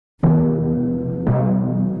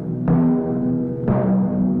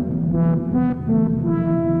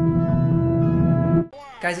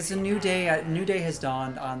Guys, it's a new day. A new day has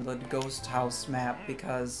dawned on the Ghost House map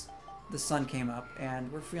because the sun came up,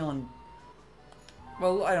 and we're feeling...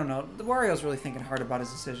 Well, I don't know. The Wario's really thinking hard about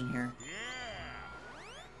his decision here.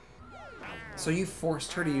 So you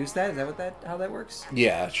forced her to use that? Is that how that works?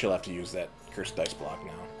 Yeah, she'll have to use that cursed dice block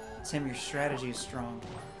now. Tim, your strategy is strong.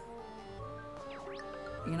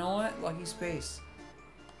 You know what? Lucky Space.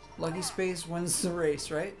 Lucky Space wins the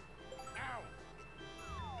race, right?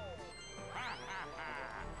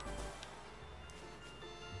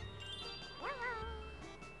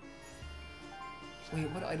 Wait,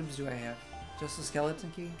 what items do I have? Just the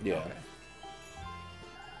skeleton key? Yeah. Okay.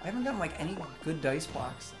 I haven't gotten, like, any good dice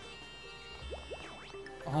blocks.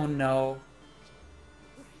 Oh, no.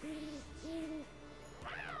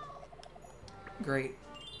 Great.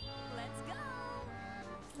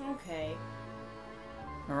 Okay.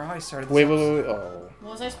 Remember how I started this Wait. episode? Oh.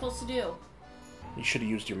 What was I supposed to do? You should have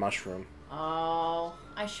used your mushroom. Oh,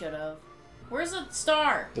 I should have. Where's the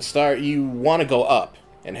star? The star, you want to go up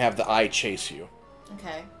and have the eye chase you.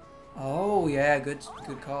 Okay. Oh, yeah, good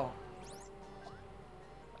call.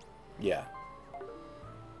 Yeah.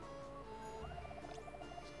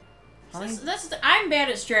 I'm bad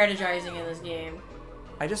at strategizing in this game.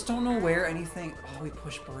 I just don't know where anything... Oh, we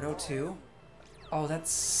pushed Birdo too? Oh, that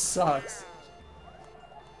sucks.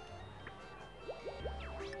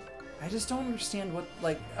 I just don't understand what,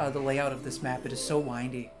 like, the layout of this map. It is so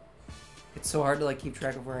windy. It's so hard to, like, keep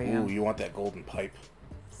track of where I am. Ooh, you want that golden pipe.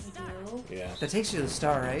 You do? Yeah. That takes you to the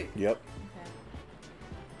star, right? Yep. Okay.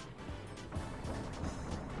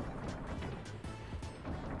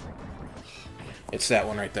 It's that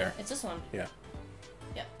one right there. It's this one. Yeah.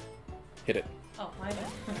 Yep. Hit it. Oh, my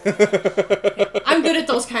bad. I'm good at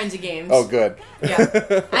those kinds of games. Oh, good.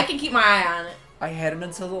 Yeah. I can keep my eye on it. I had it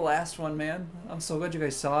until the last one, man. I'm so glad you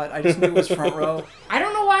guys saw it. I just knew it was front row. I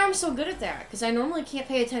don't know why I'm so good at that, because I normally can't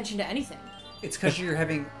pay attention to anything. It's because you're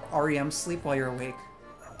having REM sleep while you're awake.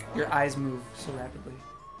 Your eyes move so rapidly.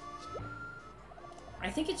 I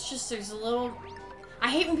think it's just there's a little... I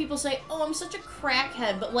hate when people say, oh, I'm such a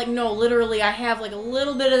crackhead, but, like, no, literally, I have, like, a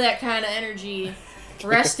little bit of that kind of energy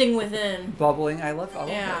resting within. Bubbling. I love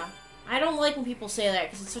Yeah. that. I don't like when people say that,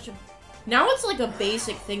 because it's such a... Now it's, like, a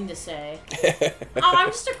basic thing to say. Oh, I'm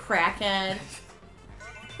just a crackhead.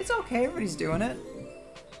 It's okay. Everybody's doing it.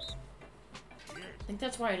 I think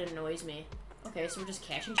that's why it annoys me. Okay, so we're just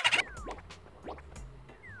catching...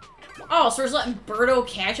 Oh, so we're just letting Birdo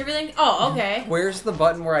catch everything? Oh, okay. Where's the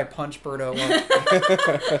button where I punch Birdo?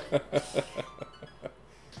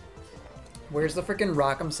 Where's the freaking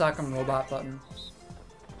Rock'em Sock'em Robot button?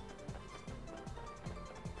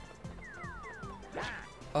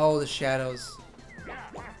 Oh, the shadows.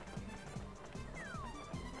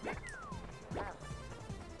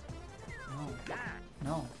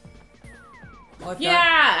 No. Well,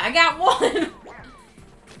 I got one!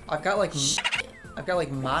 I've got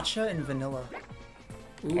like matcha and vanilla.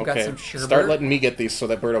 Ooh, Okay, got some sherbet. start letting me get these so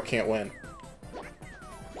that Birdo can't win.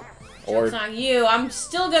 Or It's on you. I'm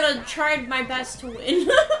still gonna try my best to win.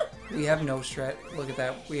 We have no strat. Look at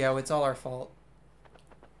that. Yeah, it's all our fault.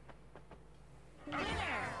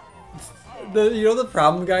 You know the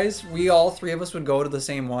problem, guys? We all three of us would go to the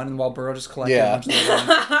same one, and while Birdo just collected a bunch of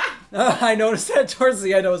the ones. I noticed that towards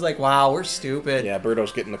the end. I was like, wow, we're stupid. yeah,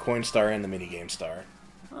 Birdo's getting the coin star and the minigame star.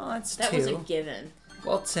 Oh, that's That two. was a given.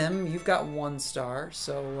 Well, Tim, you've got 1 star,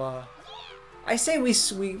 so I say we're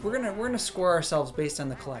gonna score ourselves based on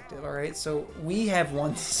the collective. All right, so we have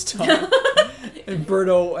 1 star, and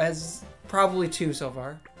Birdo has probably 2 so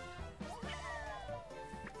far.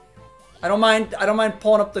 I don't mind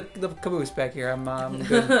pulling up the caboose back here. I'm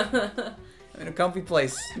good. I'm in a comfy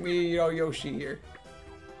place. Me, you know, Yoshi here.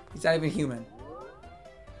 He's not even human.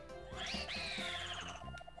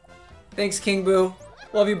 Thanks, King Boo.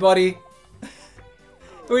 Love you, buddy.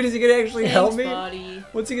 Wait, is he gonna actually help me? Buddy.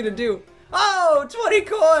 What's he gonna do? Oh, 20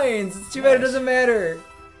 coins! It's too bad it doesn't matter.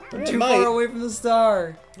 I'm too far away from the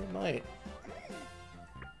star. It might.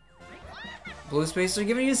 Blue Space are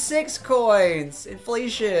giving you 6 coins!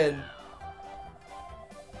 Inflation!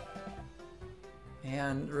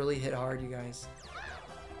 Man, really hit hard, you guys.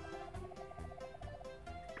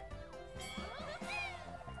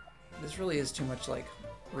 This really is too much like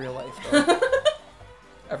real life, though.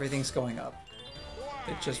 Everything's going up.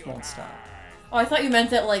 It just won't stop. Oh, I thought you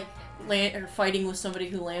meant that, like, fighting with somebody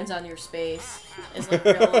who lands on your space is, like,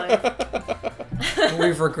 real life.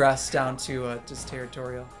 We've regressed down to just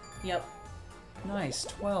territorial. Yep. Nice,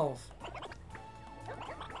 12.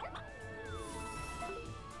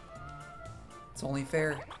 It's only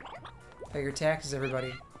fair. Pay your taxes,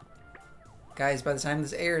 everybody. Guys, by the time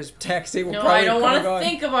this airs, tax day will No, probably I don't come want and to gone.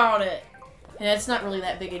 think about it. Yeah, it's not really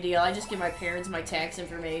that big a deal. I just give my parents my tax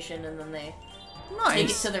information, and then they take it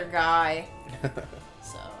Nice. to their guy.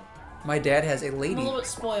 So My dad has a I'm a lady. little bit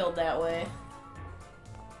spoiled that way.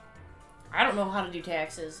 I don't know how to do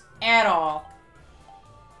taxes at all.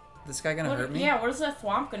 This guy gonna hurt me? Yeah, what is that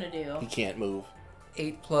thwomp gonna do? He can't move.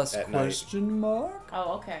 8 plus At night. question mark?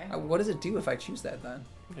 Oh, okay. What does it do if I choose that then?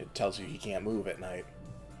 It tells you he can't move at night.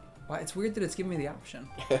 Why? It's weird that it's giving me the option.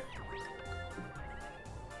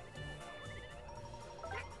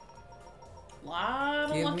 Lot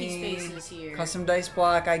of Give lucky me spaces here. Custom dice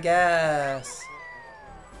block, I guess.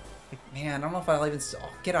 Man, I don't know if I'll even... Oh,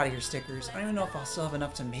 get out of here, stickers. I don't even know if I'll still have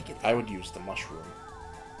enough to make it. I would use the mushroom.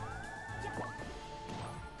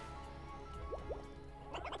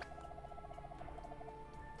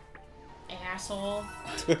 Asshole.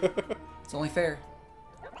 It's only fair.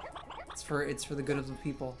 It's for the good of the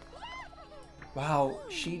people. Wow,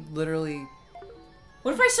 she literally...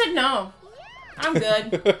 What if I said no? I'm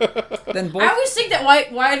good. Then both... I always think that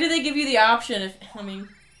why do they give you the option if I mean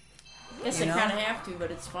I guess You they know? kinda have to, but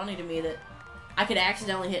it's funny to me that I could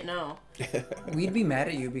accidentally hit no. We'd be mad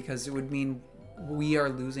at you because it would mean we are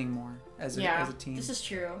losing more as a team. This is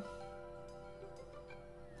true.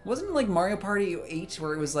 Wasn't it like Mario Party 8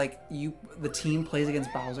 where it was like the team plays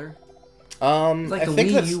against Bowser? Like Like the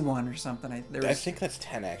Wii U one or something. I think that's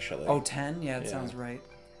 10 actually. Oh, 10? Yeah, that Yeah. sounds right.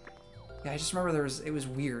 Yeah, I just remember it was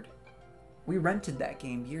weird. We rented that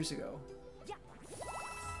game years ago.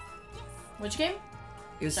 Which game?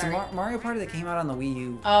 It was Sorry. the Mario Party that came out on the Wii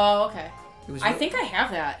U. Oh, okay. It was I think I have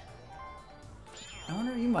that. I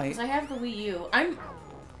wonder you might. Because I have the Wii U.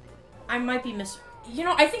 I might be You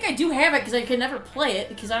know, I think I do have it because I could never play it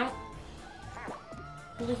because I don't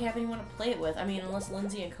really have anyone to play it with. I mean, unless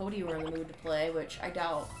Lindsay and Cody were in the mood to play, which I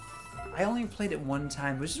doubt. I only played it one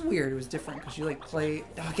time, which is weird. It was different because you like play...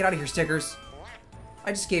 Oh, get out of here, stickers.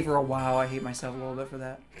 I just gave her a wow. I hate myself a little bit for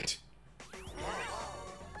that.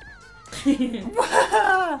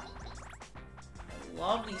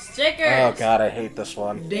 Love these stickers. Oh god, I hate this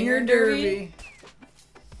one. Dinger Derby.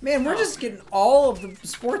 Man, we're just getting all of the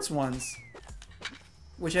sports ones.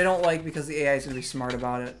 Which I don't like because the AI is going to be smart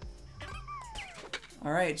about it.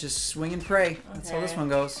 Alright, just swing and pray. That's how this Okay. one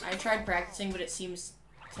goes. I tried practicing, but it seems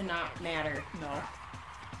to not matter. No.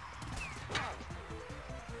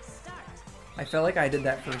 I felt like I did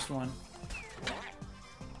that first one.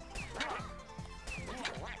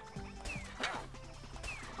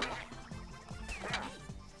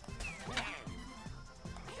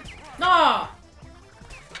 No!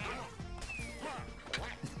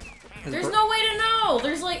 There's Bur- no way to know!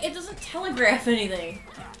 There's like, it doesn't telegraph anything.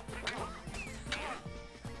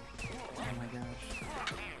 Oh my gosh.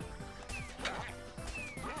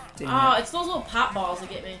 Dang Oh, it. it's those little pop balls that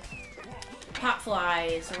get me. Pop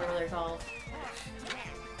flies, or whatever they're called.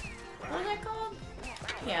 What are they called?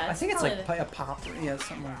 Yeah, I think it's like probably a pop. Yeah,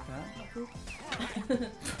 something like that. the-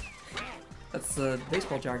 That's the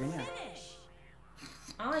baseball jargon, yeah.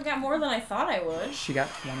 I only got more than I thought I would. She got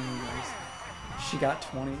 20, you guys. She got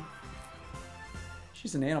 20.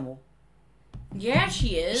 She's an animal. Yeah,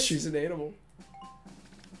 she is. She's an animal.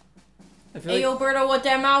 I feel Hey, like yo, Birdo, what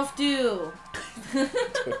that mouth do?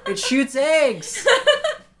 it shoots eggs!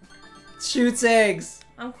 It shoots eggs!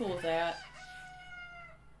 I'm cool with that.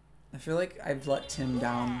 I feel like I've let Tim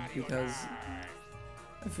down because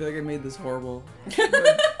I feel like I made this horrible.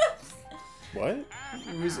 What?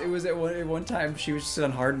 It was at one time she was just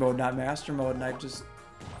on hard mode, not master mode, and I just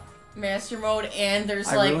Master mode, and there's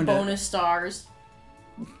I like ruined it. bonus stars.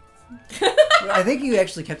 I think you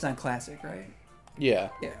actually kept on classic, right? Yeah,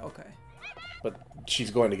 Yeah, okay. but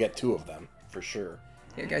she's going to get 2 of them, for sure.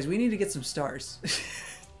 Yeah, guys, we need to get some stars.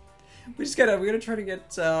 we gotta try to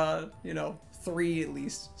get, you know, 3 at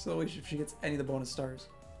least, so if she gets any of the bonus stars.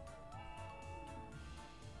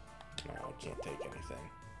 No, I can't take anything.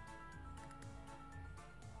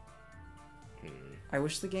 I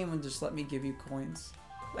wish the game would just let me give you coins.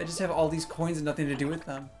 I just have all these coins and nothing to do with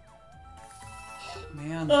them.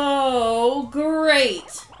 Man. Oh,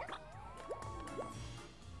 great!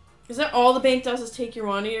 Is that all the bank does is take your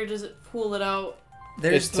money, or does it pool it out?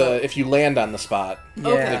 There's It's if you land on the spot,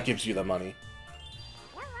 Yeah. it gives you the money.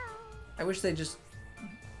 I wish they just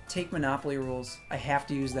take Monopoly rules. I have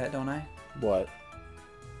to use that, don't I? What?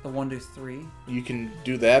 The 1 to 3. You can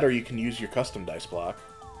do that, or you can use your custom dice block.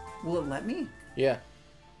 Will it let me? Yeah,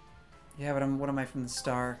 Yeah, but what am I from the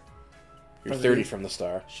star? you're For 30 the- from the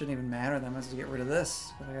star. Shouldn't even matter. Then I might as well get rid of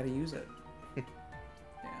this if I gotta use it. Yeah.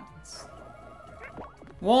 It's...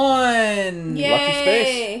 1! Yay! Lucky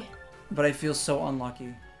space. But I feel so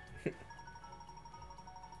unlucky. Give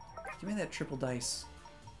me that triple dice.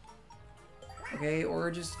 Okay, or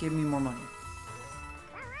just give me more money.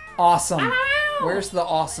 Awesome. Ow! Where's the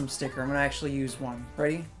awesome sticker? I'm gonna actually use one.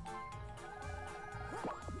 Ready?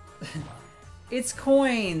 It's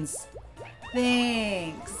coins.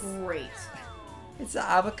 Thanks. Great. It's an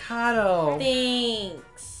avocado.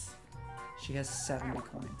 Thanks. She has 70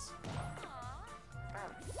 coins.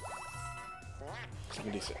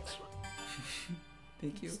 76.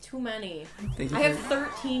 Thank you. It's too many. Thank you. I have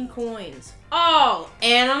 13 coins. Oh,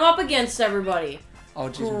 and I'm up against everybody. Oh,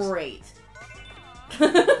 Jesus. Great.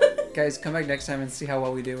 Guys, come back next time and see how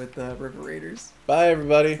well we do with the River Raiders. Bye,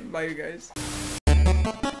 everybody. Bye, you guys.